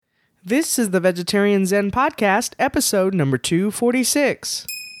This is the Vegetarian Zen Podcast, episode number 246.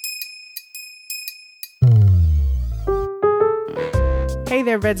 Hey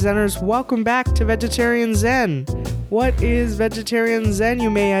there, Veg Zeners. Welcome back to Vegetarian Zen. What is Vegetarian Zen,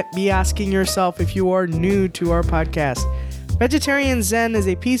 you may be asking yourself if you are new to our podcast. Vegetarian Zen is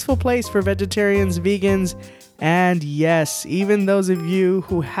a peaceful place for vegetarians, vegans, and yes, even those of you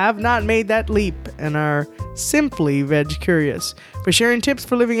who have not made that leap and are simply veg curious, for sharing tips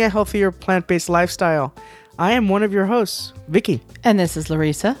for living a healthier plant-based lifestyle. I am one of your hosts, Vicky. And this is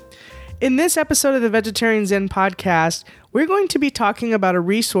Larissa. In this episode of the Vegetarian Zen Podcast, we're going to be talking about a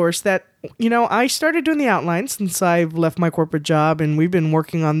resource that, I started doing the outline since I've left my corporate job, and we've been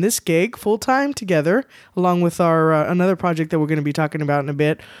working on this gig full-time together, along with our another project that we're going to be talking about in a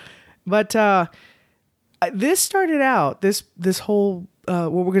bit. But this started out, this whole,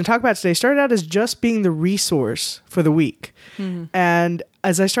 what we're going to talk about today, started out as just being the resource for the week. Mm-hmm. And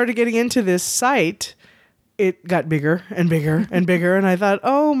as I started getting into this site, it got bigger and bigger and bigger. And I thought,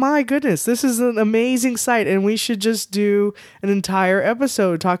 oh my goodness, this is an amazing site. And we should just do an entire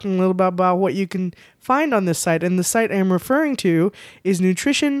episode talking a little bit about what you can find on this site. And the site I'm referring to is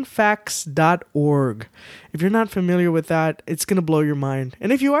nutritionfacts.org. If you're not familiar with that, it's going to blow your mind.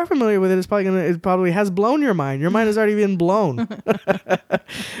 And if you are familiar with it, it probably has blown your mind. Your mind has already been blown. But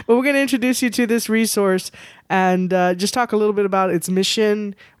we're going to introduce you to this resource and just talk a little bit about its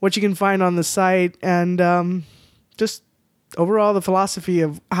mission, what you can find on the site, and just overall the philosophy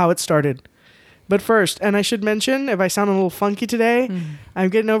of how it started. But first, and I should mention, if I sound a little funky today, I'm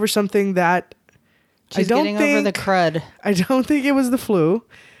getting over something that She's getting over the crud. I don't think it was the flu.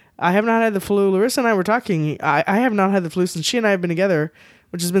 I have not had the flu. Larissa and I were talking. I have not had the flu since she and I have been together,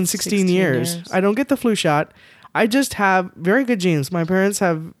 which has been 16 years. I don't get the flu shot. I just have very good genes. My parents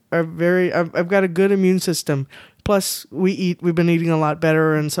I've got a good immune system. Plus, we've been eating a lot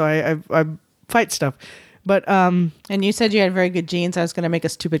better, and so I fight stuff. But and you said you had very good genes. I was going to make a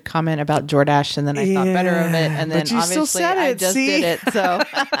stupid comment about Jordache, and then I thought better of it, and then obviously I just did it. So,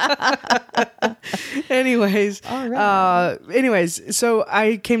 anyways, all right. So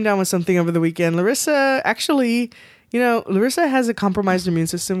I came down with something over the weekend. Larissa actually, Larissa has a compromised immune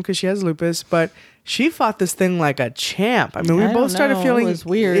system because she has lupus, but she fought this thing like a champ. I mean, we both started feeling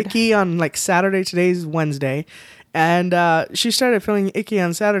icky on like Saturday. Today's Wednesday, and she started feeling icky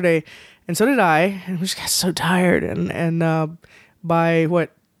on Saturday. And so did I, and we just got so tired. And by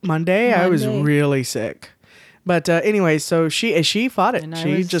Monday, I was really sick. But anyway, so she fought it.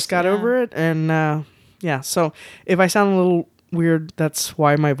 She just got over it, and So if I sound a little weird, that's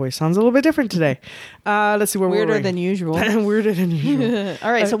why my voice sounds a little bit different today. Let's see where weirder than usual. Weirder than usual.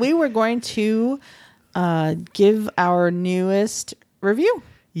 All right, so we were going to give our newest review.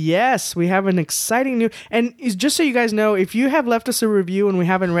 Yes, we have an exciting new... And just so you guys know, if you have left us a review and we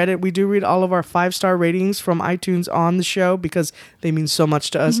haven't read it, we do read all of our 5-star ratings from iTunes on the show because they mean so much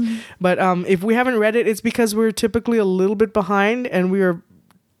to us. Mm-hmm. But if we haven't read it, it's because we're typically a little bit behind, and we are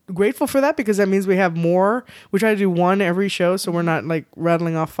grateful for that because that means we have more. We try to do one every show, so we're not like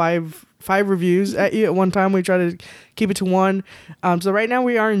rattling off five reviews at you at one time. We try to keep it to one. So right now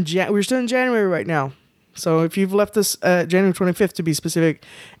we're still in January right now. So if you've left us January 25th to be specific,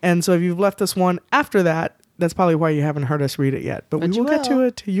 and so if you've left us one after that, that's probably why you haven't heard us read it yet. But we will get to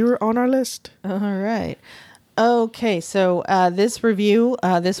it. You're on our list. All right. Okay, so this review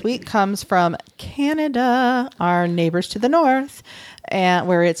this week comes from Canada, our neighbors to the north, and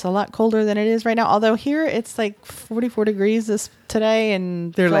where it's a lot colder than it is right now. Although here it's like 44 degrees today,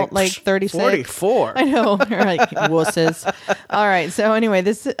 and they're like 36. 44. I know, they're like wusses. All right, so anyway,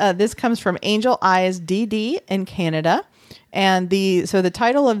 this comes from Angel Eyes DD in Canada, and the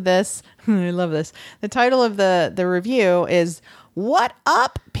title of this, I love this. The title of the review is "What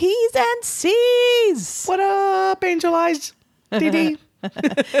Up, P's and C's?" What up, Angel Eyes DD?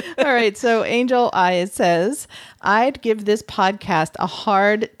 All right, so Angel Eyes says, I'd give this podcast a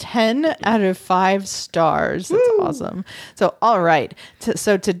hard 10 out of 5 stars. That's awesome. So, all right.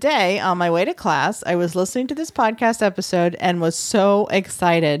 So today, on my way to class, I was listening to this podcast episode and was so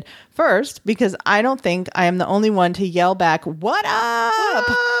excited. First, because I don't think I am the only one to yell back, "What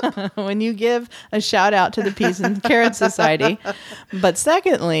up?" when you give a shout out to the Peas and Carrot Society. But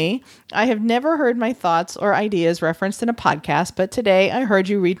secondly, I have never heard my thoughts or ideas referenced in a podcast, but today I heard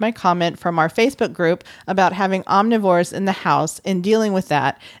you read my comment from our Facebook group about having omnivores in the house and dealing with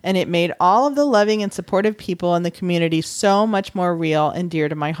that, and it made all of the loving and supportive people in the community so much more real and dear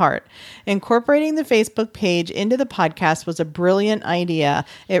to my heart. Incorporating the Facebook page into the podcast was a brilliant idea.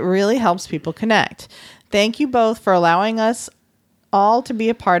 It really helps people connect. Thank you both for allowing us all to be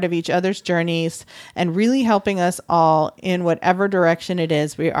a part of each other's journeys and really helping us all in whatever direction it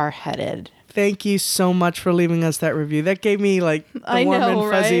is we are headed. Thank you so much for leaving us that review. That gave me like the I warm know, and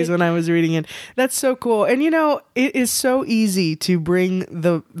fuzzies right? when I was reading it. That's so cool. And it is so easy to bring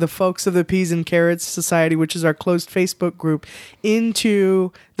the folks of the Peas and Carrots Society, which is our closed Facebook group,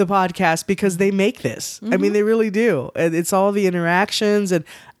 into the podcast because they make this. I mean, they really do. And it's all the interactions. And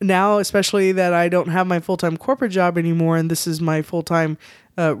now, especially that I don't have my full-time corporate job anymore, and this is my full-time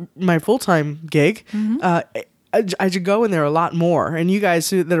gig, I should go in there a lot more. And you guys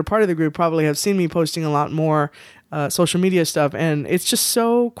that are part of the group probably have seen me posting a lot more social media stuff. And it's just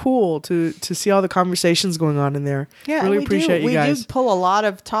so cool to see all the conversations going on in there. Yeah, really appreciate you guys. We do pull a lot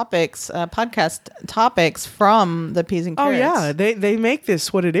of topics, podcast topics from the Peas and Oh Carrots. yeah, they make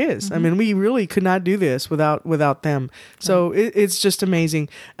this what it is. I mean, we really could not do this without them. So it's just amazing.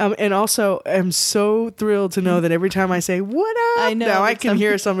 And also, I'm so thrilled to know that every time I say "what up," I know now I that can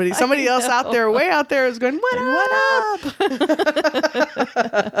hear somebody else out there, way out there, is going "what up."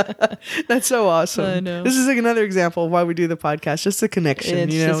 That's so awesome. I know. This is like another example of why we do the podcast. Just the connection,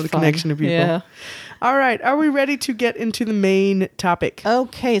 It's just the fun. connection to people. Yeah. All right, are we ready to get into the main topic?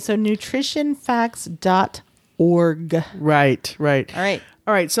 Okay, so nutritionfacts.org. Right. All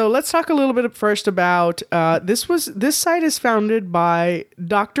right. So let's talk a little bit first about this site is founded by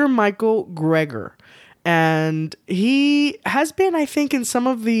Dr. Michael Greger, and he has been, I think, in some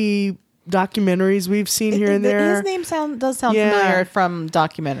of the documentaries we've seen here and there. His name does sound Yeah. familiar from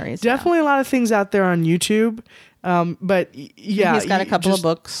documentaries. Definitely a lot of things out there on YouTube. But yeah, He's got a couple of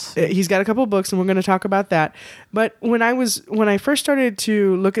books. He's got a couple of books, and we're going to talk about that. But when I first started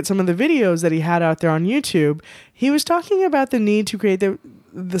to look at some of the videos that he had out there on YouTube, he was talking about the need to create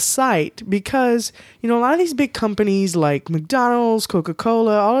the site because, a lot of these big companies like McDonald's,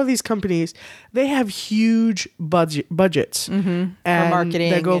 Coca-Cola, all of these companies, they have huge budgets and For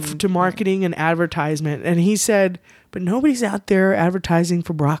marketing that go and- to marketing and advertisement. And he said, but nobody's out there advertising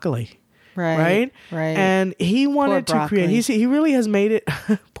for broccoli. Right. And he wanted to create. He really has made it.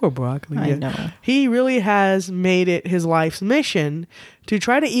 Poor broccoli. I Yeah. know. He really has made it his life's mission to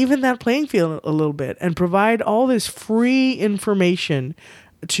try to even that playing field a little bit and provide all this free information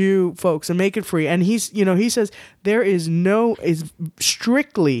to folks and make it free. And he says there is it's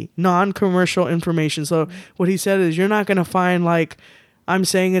strictly non-commercial information. So what he said is you're not going to find like I'm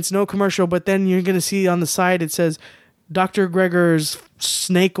saying it's no commercial, but then you're going to see on the side it says Dr. Greger's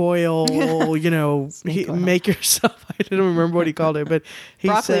snake oil, make yourself. I don't remember what he called it, but he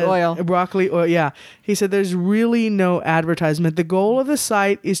said broccoli oil. Yeah. He said there's really no advertisement. The goal of the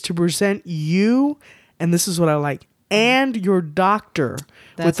site is to present you, and this is what I like, and your doctor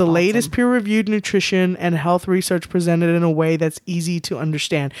with the latest peer-reviewed nutrition and health research presented in a way that's easy to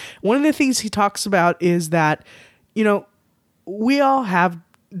understand. One of the things he talks about is that, we all have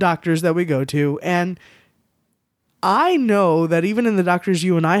doctors that we go to, and I know that even in the doctors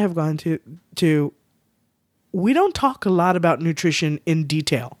you and I have gone to we don't talk a lot about nutrition in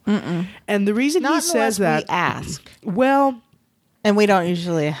detail. And the reason he says that, we ask. Well, and we don't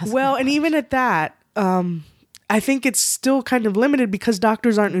usually ask. Well, and even at that, I think it's still kind of limited because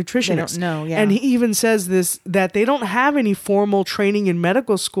doctors aren't nutritionists. They don't know, yeah. And he even says that they don't have any formal training in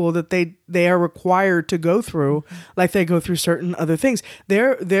medical school that they are required to go through, like they go through certain other things.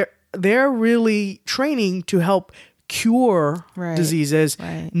 They're really training to help cure diseases,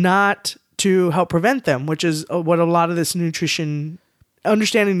 not to help prevent them, which is what a lot of this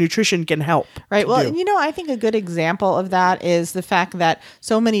understanding nutrition can help. Right. Well, I think a good example of that is the fact that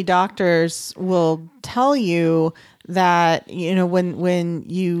so many doctors will tell you that, when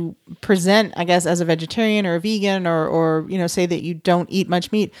you present, I guess, as a vegetarian or a vegan or say that you don't eat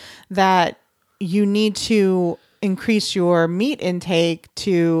much meat, that you need to increase your meat intake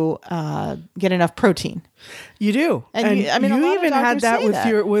to get enough protein. You do, and you even had that with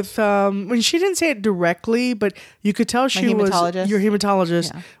when she didn't say it directly, but you could tell your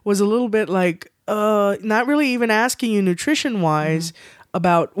hematologist was a little bit like not really even asking you nutrition wise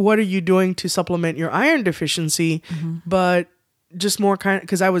about what are you doing to supplement your iron deficiency, but just more kind of,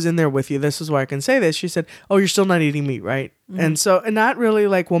 because I was in there with you. This is why I can say this. She said, "Oh, you're still not eating meat, right?" And not really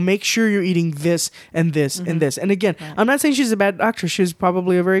like, well, make sure you're eating this and this and this. And again, I'm not saying she's a bad doctor. She's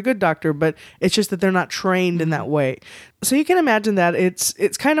probably a very good doctor, but it's just that they're not trained in that way. So you can imagine that it's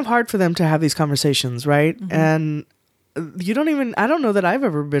kind of hard for them to have these conversations, right? And I don't know that I've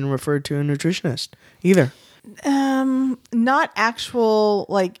ever been referred to a nutritionist either. Not actual,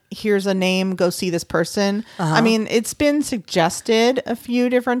 like, here's a name, go see this person. I mean, it's been suggested a few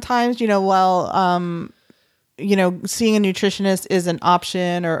different times, seeing a nutritionist is an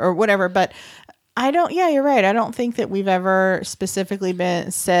option or whatever. But Yeah, you're right. I don't think that we've ever specifically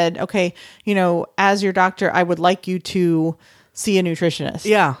been said, okay, as your doctor, I would like you to see a nutritionist.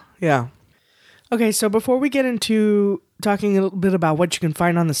 Yeah, yeah. Okay, so before we get into talking a little bit about what you can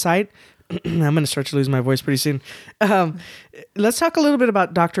find on the site, I'm going to start to lose my voice pretty soon. Let's talk a little bit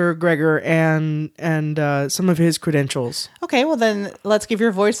about Dr. Greger and some of his credentials. Okay, well then let's give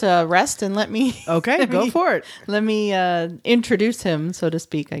your voice a rest and let me... Okay, go for it. Let me introduce him, so to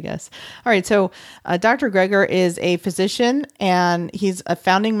speak, I guess. All right, so Dr. Greger is a physician, and he's a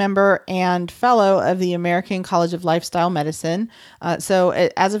founding member and fellow of the American College of Lifestyle Medicine. So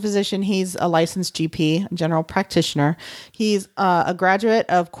as a physician, he's a licensed GP, general practitioner. He's a graduate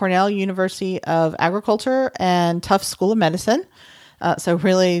of Cornell University of Agriculture and Tufts School of Medicine. So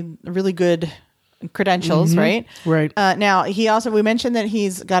really, really good credentials, right? Right. Now we mentioned that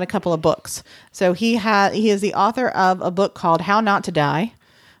he's got a couple of books. So he is the author of a book called How Not to Die,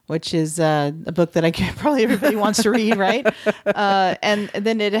 which is a book that probably everybody wants to read, right? And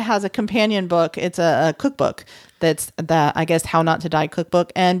then it has a companion book. It's a cookbook. That's I guess, How Not to Die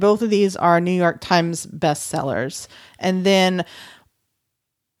cookbook. And both of these are New York Times bestsellers. And then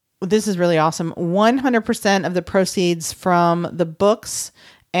this is really awesome. 100% of the proceeds from the books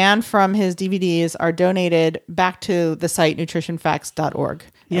and from his DVDs are donated back to the site nutritionfacts.org,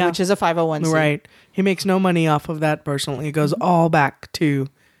 which is a 501c. Right. He makes no money off of that personally. It goes all back to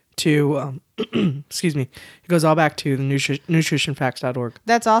excuse me. It goes all back to the nutritionfacts.org.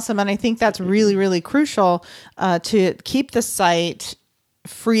 That's awesome. And I think that's really, really crucial to keep the site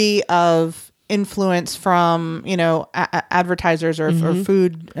free of influence from advertisers or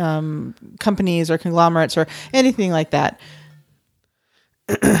food companies or conglomerates or anything like that.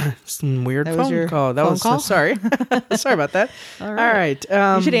 Some weird phone call. That was sorry. Sorry about that. All right.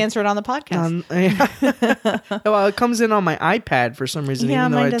 You should answer it on the podcast. Well, it comes in on my iPad for some reason,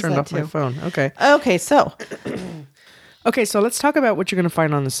 even though I turned off my phone. Okay. Okay. So let's talk about what you're going to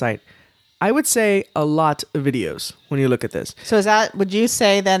find on the site. I would say a lot of videos when you look at this. So would you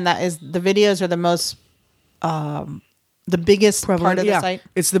say then that is the videos are the most, the biggest part of the site?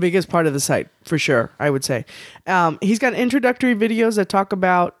 It's the biggest part of the site for sure, I would say. He's got introductory videos that talk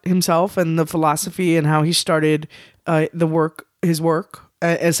about himself and the philosophy and how he started his work.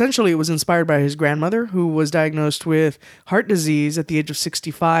 Essentially, it was inspired by his grandmother, who was diagnosed with heart disease at the age of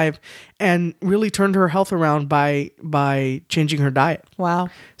 65 and really turned her health around by changing her diet. Wow.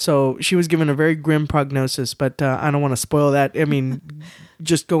 So she was given a very grim prognosis, but I don't want to spoil that. I mean,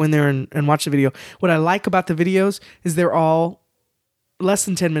 just go in there and watch the video. What I like about the videos is they're all less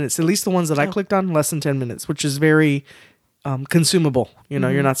than 10 minutes, at least the ones that I clicked on, less than 10 minutes, which is very consumable.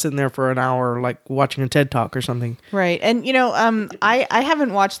 You're not sitting there for an hour like watching a TED Talk or something. Right. And I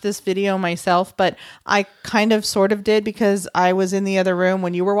haven't watched this video myself, but I kind of sort of did because I was in the other room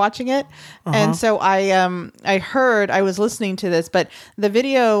when you were watching it. And so I was listening to this, but the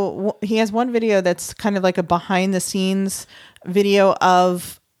video, he has one video that's kind of like a behind the scenes video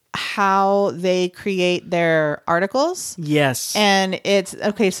of how they create their articles. Yes. And it's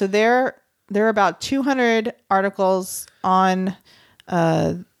okay. So there are about 200 articles on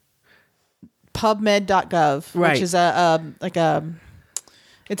PubMed.gov, right, which is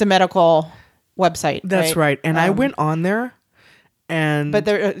it's a medical website. That's right. And I went on there, but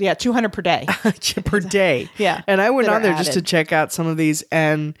there 200 per day. Per day. Yeah. And I went on there just to check out some of these.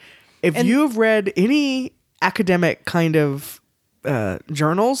 And if you've read any academic kind of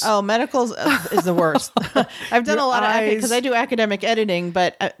journals. Oh, medical is the worst. I've done a lot of because I do academic editing,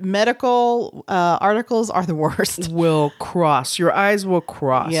 but medical articles are the worst. Your eyes will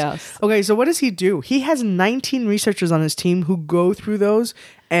cross. Yes. Okay, so what does he do? He has 19 researchers on his team who go through those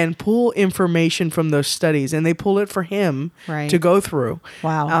and pull information from those studies, and they pull it for him to go through.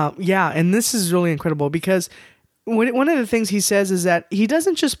 Wow. And this is really incredible because one of the things he says is that he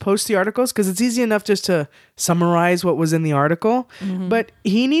doesn't just post the articles because it's easy enough just to summarize what was in the article, but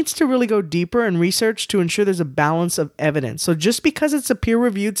he needs to really go deeper and research to ensure there's a balance of evidence. So just because it's a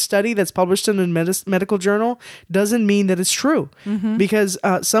peer-reviewed study that's published in a medical journal doesn't mean that it's true, because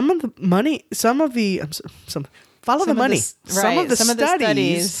some of the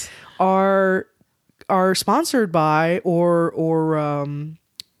studies are sponsored by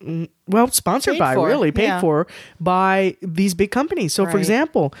paid for by these big companies. So, for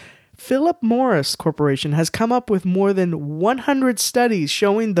example, Philip Morris Corporation has come up with more than 100 studies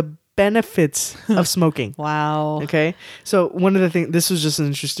showing the benefits of smoking. Wow. Okay. So, one of the things, this was just an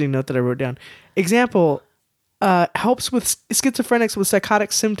interesting note that I wrote down. Example, helps with schizophrenics with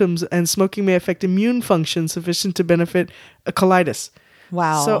psychotic symptoms, and smoking may affect immune function sufficient to benefit a colitis.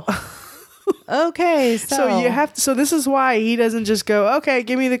 Wow. So, Okay, So you have to, so this is why he doesn't just go, okay,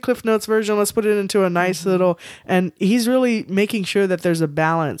 give me the Cliff Notes version, let's put it into a nice little, and he's really making sure that there's a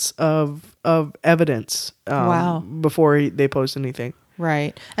balance of evidence Wow. before they post anything.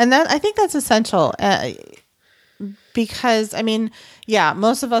 Right. And that I think that's essential because, I mean, yeah,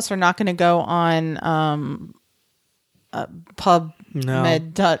 most of us are not going to go on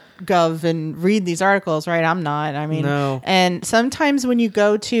PubMed.gov and read these articles, right? I'm not. I mean, No. And sometimes when you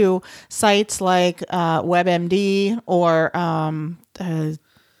go to sites like WebMD or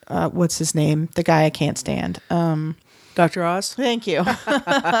what's his name? The guy I can't stand. Dr. Oz? Thank you.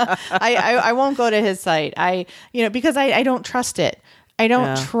 I won't go to his site. Because I don't trust it. I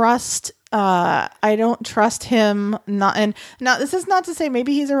don't trust him. Now this is not to say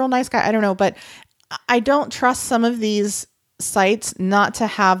maybe he's a real nice guy. I don't know, but I don't trust some of these sites not to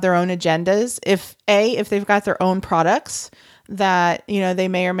have their own agendas. If they've got their own products that, they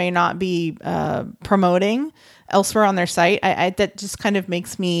may or may not be promoting elsewhere on their site, that just kind of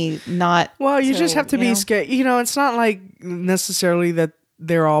makes me not. Well, you just have to be scared. It's not like necessarily that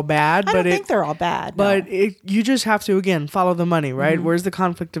they're all bad. I don't think they're all bad. But you just have to, again, follow the money, right? Mm-hmm. Where's the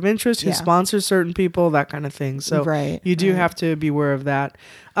conflict of interest? Who sponsors certain people? That kind of thing. So you do have to be aware of that.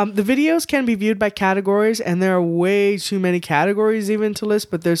 The videos can be viewed by categories, and there are way too many categories even to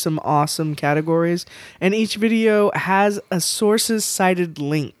list, but there's some awesome categories. And each video has a sources cited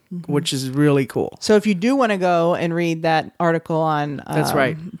link, which is really cool. So if you do want to go and read that article on That's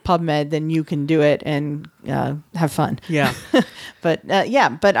right. PubMed, then you can do it and have fun. Yeah. But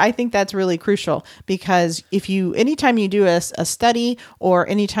I think that's really crucial because anytime you do a study or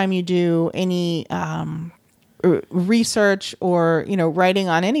anytime you do any research or writing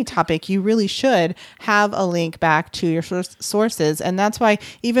on any topic, you really should have a link back to your sources. And that's why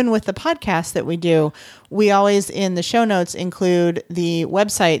even with the podcast that we do, we always in the show notes include the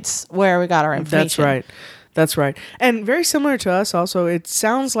websites where we got our information. That's right. And very similar to us also, it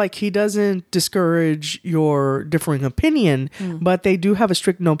sounds like he doesn't discourage your differing opinion, but they do have a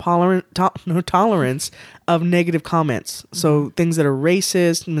strict no tolerance of negative comments. So things that are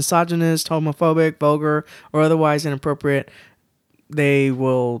racist, misogynist, homophobic, vulgar, or otherwise inappropriate, they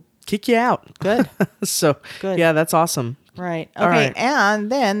will kick you out. Good. So, Good. Yeah, that's awesome. Right. Okay. All right. And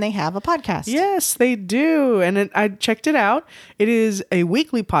then they have a podcast. Yes, they do. And I checked it out. It is a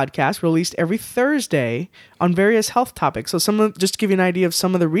weekly podcast released every Thursday on various health topics. So just to give you an idea of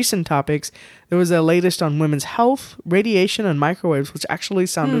some of the recent topics, there was a latest on women's health, radiation, and microwaves, which actually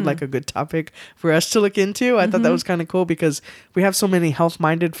sounded like a good topic for us to look into. I thought that was kind of cool because we have so many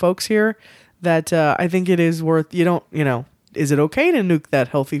health-minded folks here that I think it is worth, is it okay to nuke that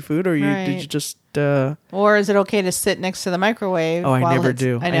healthy food or did you just... Or is it okay to sit next to the microwave? Oh, I never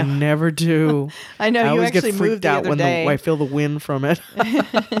do. I never do. I know. I You always actually get freaked moved the out other when day. I feel the wind from it.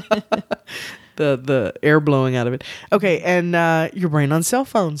 the air blowing out of it. Okay, and your brain on cell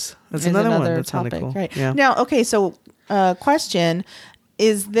phones. That's Is another one. That's topic, kind of cool. right? Yeah. Now, okay. So, question: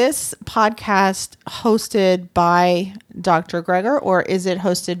 is this podcast hosted by Dr. Greger, or is it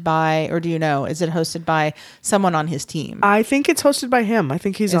hosted by, or do you know, is it hosted by someone on his team? I think it's hosted by him. I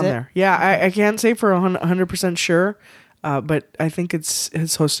think he's on there. Yeah, I can't say for 100% sure, but I think it's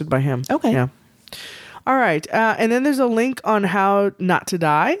hosted by him. Okay. Yeah. All right. And then there's a link on how not to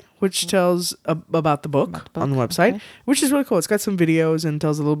die, which tells about the book on the website, which is really cool. It's got some videos and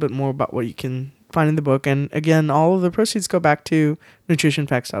tells a little bit more about what you can find in the book. And again, all of the proceeds go back to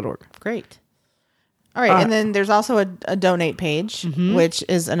nutritionfacts.org. Great. All right, and then there's also a donate page, which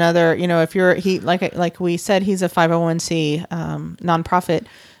is another. If you're like we said, he's a 501c nonprofit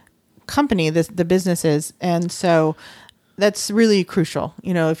company. The business is, and so that's really crucial.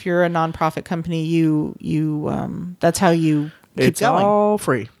 If you're a nonprofit company, you that's how you keep going. It's all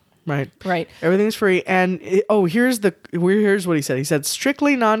free. Right. Everything's free. And here's what he said. He said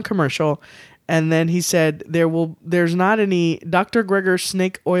strictly non-commercial. And then he said there's not any Dr. Greger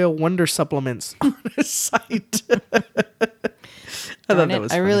snake oil wonder supplements on his site.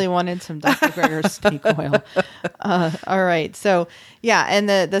 I really wanted some Dr. Greger snake oil. All right. So yeah, and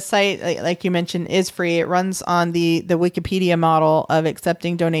the site, like you mentioned, is free. It runs on the Wikipedia model of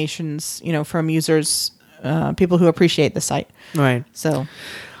accepting donations, from users, people who appreciate the site. Right. So.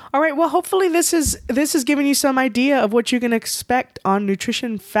 All right. Well, hopefully this is giving you some idea of what you can expect on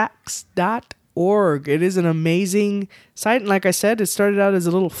nutritionfacts.org. It is an amazing site, and like I said, it started out as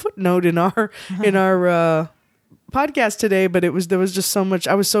a little footnote in our podcast today, but there was just so much.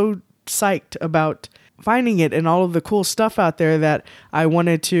 I was so psyched about finding it and all of the cool stuff out there that I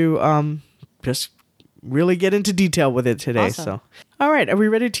wanted to just really get into detail with it today. Awesome. So, all right, are we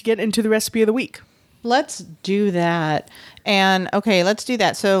ready to get into the recipe of the week? Let's do that. And okay, let's do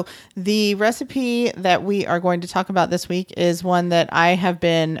that. So the recipe that we are going to talk about this week is one that I have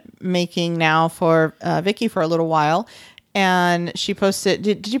been making now for Vicky for a little while. And she posted,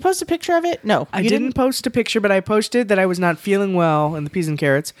 did you post a picture of it? No, I didn't post a picture, but I posted that I was not feeling well in the peas and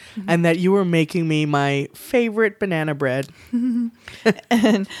carrots and that you were making me my favorite banana bread. So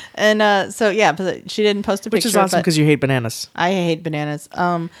yeah, but she didn't post a picture. Which is awesome because you hate bananas. I hate bananas.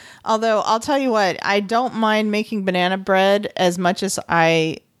 Although I'll tell you what, I don't mind making banana bread as much as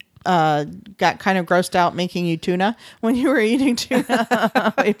I got kind of grossed out making you tuna when you were eating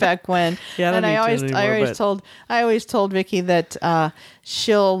tuna way back when. Yeah, and I always told Vicky that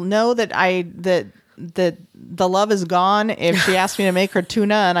she'll know that that the love is gone if she asks me to make her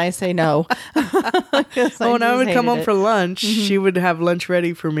tuna and I say no. When I would come home for lunch, she would have lunch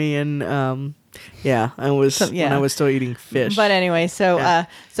ready for me, and when I was still eating fish. But anyway, so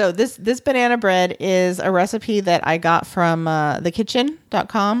this banana bread is a recipe that I got from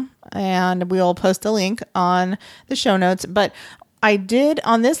thekitchen.com, and we'll post a link on the show notes. But I did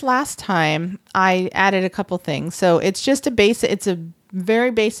on this last time, I added a couple things. So it's just it's a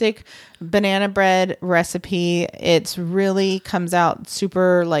very basic banana bread recipe. It's really comes out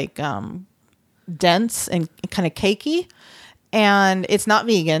super like dense and kind of cakey, and it's not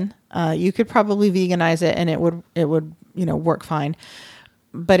vegan. You could probably veganize it and it would work fine,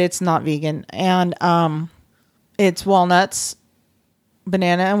 but it's not vegan. And it's walnuts,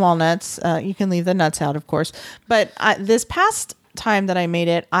 banana and walnuts. You can leave the nuts out, of course. But this past time that I made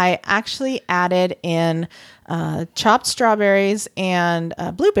it, I actually added in chopped strawberries and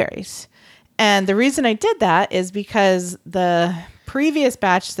blueberries. And the reason I did that is because the previous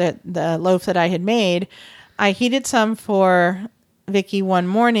batch, the loaf that I had made, I heated some for Vicky one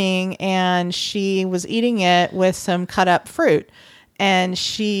morning, and she was eating it with some cut up fruit. And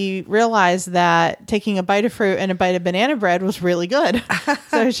she realized that taking a bite of fruit and a bite of banana bread was really good.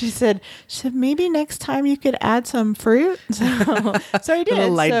 So she said, maybe next time you could add some fruit. So I did. A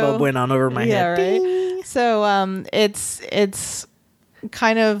light bulb went on over my head. Right. So it's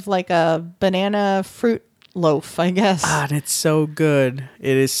kind of like a banana fruit loaf, I guess. And it's so good.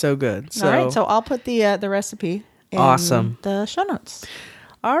 It is so good. So, all right. So I'll put the recipe in the show notes.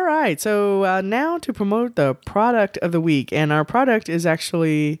 All right. So now to promote the product of the week. And our product is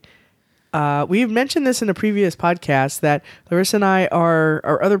actually, we've mentioned this in a previous podcast that Larissa and I,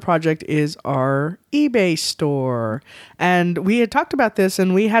 our other project is our eBay store. And we had talked about this,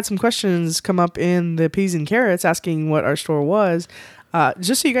 and we had some questions come up in the peas and carrots asking what our store was.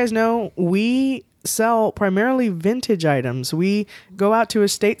 Just so you guys know, we sell primarily vintage items. We go out to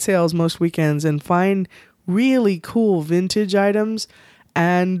estate sales most weekends and find really cool vintage items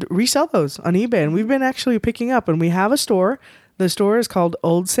and resell those on eBay. And we've been actually picking up, and we have a store. The store is called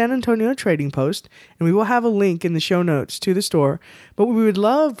Old San Antonio Trading Post, and we will have a link in the show notes to the store. But we would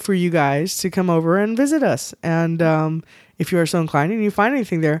love for you guys to come over and visit us. And if you are so inclined and you find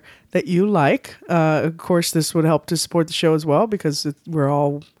anything there that you like, of course, this would help to support the show as well, because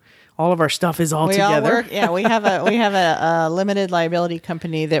all of our stuff is all together. We have a limited liability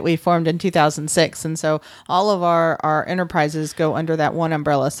company that we formed in 2006, and so all of our enterprises go under that one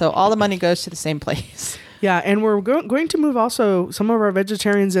umbrella. So all the money goes to the same place. Yeah, and we're going to move also some of our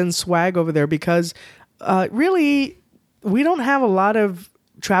Vegetarians and swag over there, because really we don't have a lot of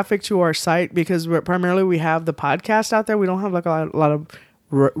traffic to our site, because we have the podcast out there. We don't have like a lot of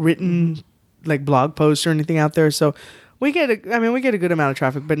written like blog posts or anything out there. So we get a good amount of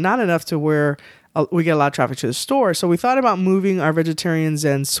traffic, but not enough to where we get a lot of traffic to the store. So we thought about moving our Vegetarians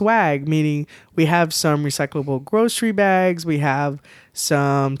and swag, meaning we have some recyclable grocery bags, we have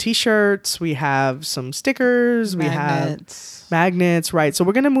some t-shirts, we have some stickers, we have magnets, right? So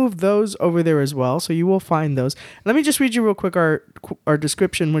we're going to move those over there as well. So you will find those. Let me just read you real quick our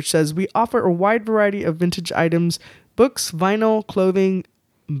description, which says we offer a wide variety of vintage items, books, vinyl, clothing,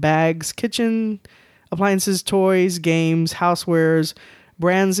 bags, kitchen appliances, toys, games, housewares,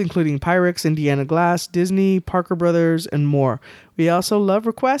 brands including Pyrex, Indiana Glass, Disney, Parker Brothers, and more. We also love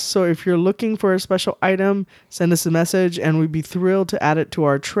requests, so if you're looking for a special item, send us a message, and we'd be thrilled to add it to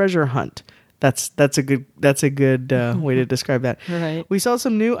our treasure hunt. That's a good way to describe that. Right. We sell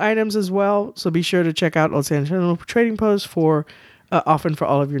some new items as well, so be sure to check out Old San Antonio Trading Post for often for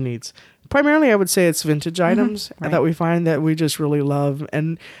all of your needs. Primarily, I would say it's vintage items that we find that we just really love.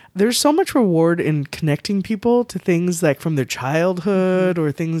 And there's so much reward in connecting people to things like from their childhood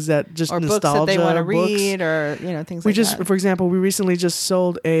or things that just or nostalgia. Books that they want to read or, things like that. For example, we recently just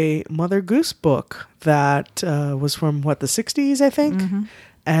sold a Mother Goose book that was from, the 60s, I think? Mm-hmm.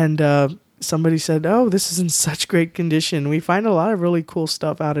 And somebody said, "Oh, this is in such great condition." We find a lot of really cool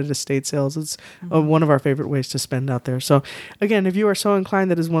stuff out at estate sales. It's one of our favorite ways to spend out there. So, again, if you are so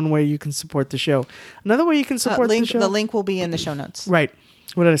inclined, that is one way you can support the show. Another way you can support the show. The link will be in the show notes. Right.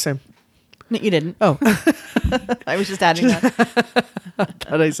 What did I say? No, you didn't. Oh, I was just adding that. I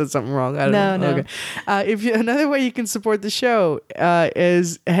thought I said something wrong. I don't know. No. Okay. Another way you can support the show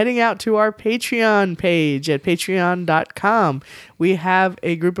is heading out to our Patreon page at patreon.com. We have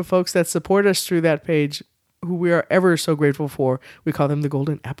a group of folks that support us through that page who we are ever so grateful for. We call them the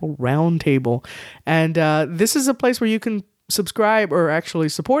Golden Apple Roundtable. And this is a place where you can subscribe, or actually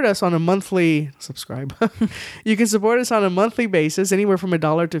support us on a monthly you can support us on a monthly basis, anywhere from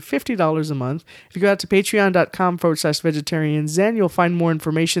 $1 to $50 a month. If you go out to patreon.com/vegetarian zen, you'll find more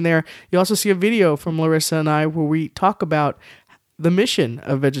information there. You also see a video from Larissa and I where we talk about the mission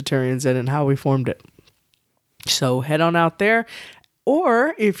of Vegetarian Zen and how we formed it. So head on out there.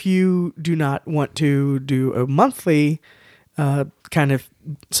 Or if you do not want to do a monthly kind of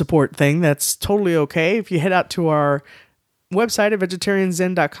support thing, that's totally okay. If you head out to our website at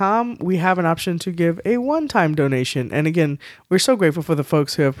vegetarianzen.com, we have an option to give a one-time donation. And again, we're so grateful for the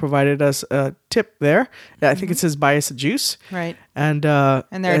folks who have provided us a tip there. I think it says buy us a juice. Right. And there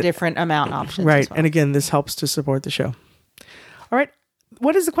are different amount options. Right. As well. And again, this helps to support the show. All right.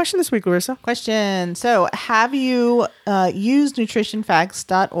 What is the question this week, Larissa? Question. So have you used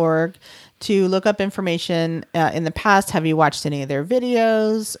nutritionfacts.org to look up information in the past? Have you watched any of their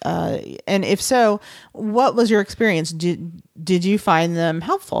videos? And if so, what was your experience? Did you find them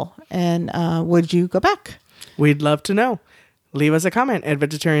helpful? And would you go back? We'd love to know. Leave us a comment at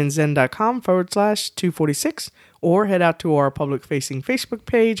vegetarianzen.com/246 or head out to our public-facing Facebook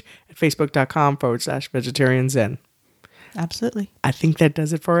page at facebook.com/vegetarianzen. Absolutely. I think that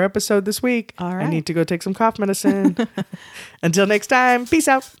does it for our episode this week. All right. I need to go take some cough medicine. Until next time, peace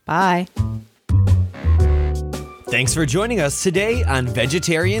out. Bye. Thanks for joining us today on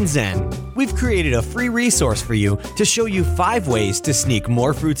Vegetarian Zen. We've created a free resource for you to show you 5 ways to sneak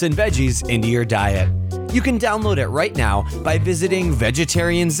more fruits and veggies into your diet. You can download it right now by visiting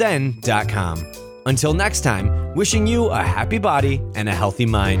vegetarianzen.com. Until next time, wishing you a happy body and a healthy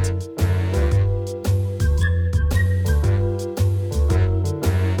mind.